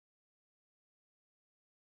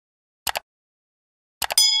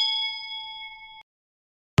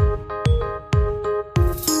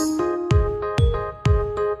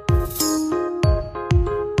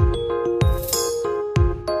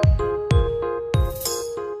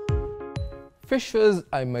Facials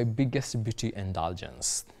are my biggest beauty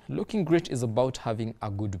indulgence. Looking great is about having a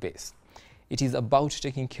good base. It is about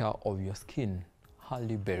taking care of your skin.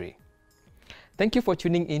 Halle Berry. Thank you for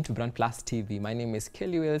tuning in to Brand Plus TV. My name is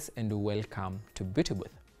Kelly Weils and welcome to Beauty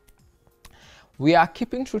Booth. We are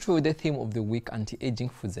keeping true to the theme of the week, anti-aging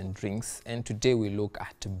foods and drinks, and today we look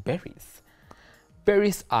at berries.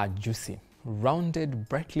 Berries are juicy, rounded,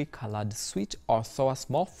 brightly colored, sweet or sour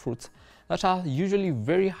small fruits that are usually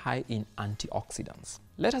very high in antioxidants.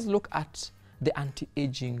 Let us look at the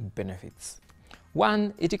anti-aging benefits.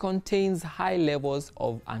 1. It contains high levels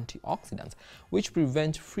of antioxidants which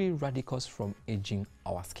prevent free radicals from aging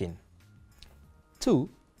our skin. 2.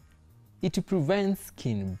 It prevents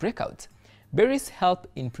skin breakout. Berries help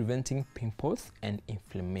in preventing pimples and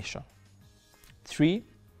inflammation. 3.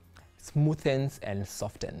 Smoothens and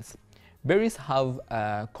softens. Berries have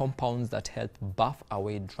compounds that help buff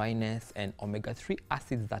away dryness and omega-3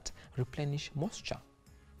 acids that replenish moisture.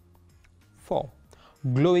 4.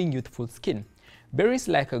 Glowing youthful skin. Berries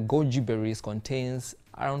like goji berries contains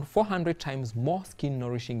around 400 times more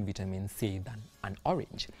skin-nourishing vitamin C than an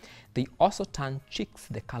orange. They also turn cheeks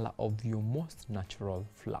the color of your most natural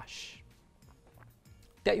flush.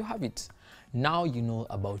 There you have it. Now you know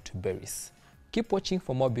about berries. Keep watching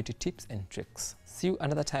for more beauty tips and tricks. See you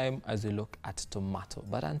another time as we look at tomato.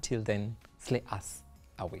 But until then, slay us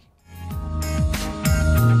away.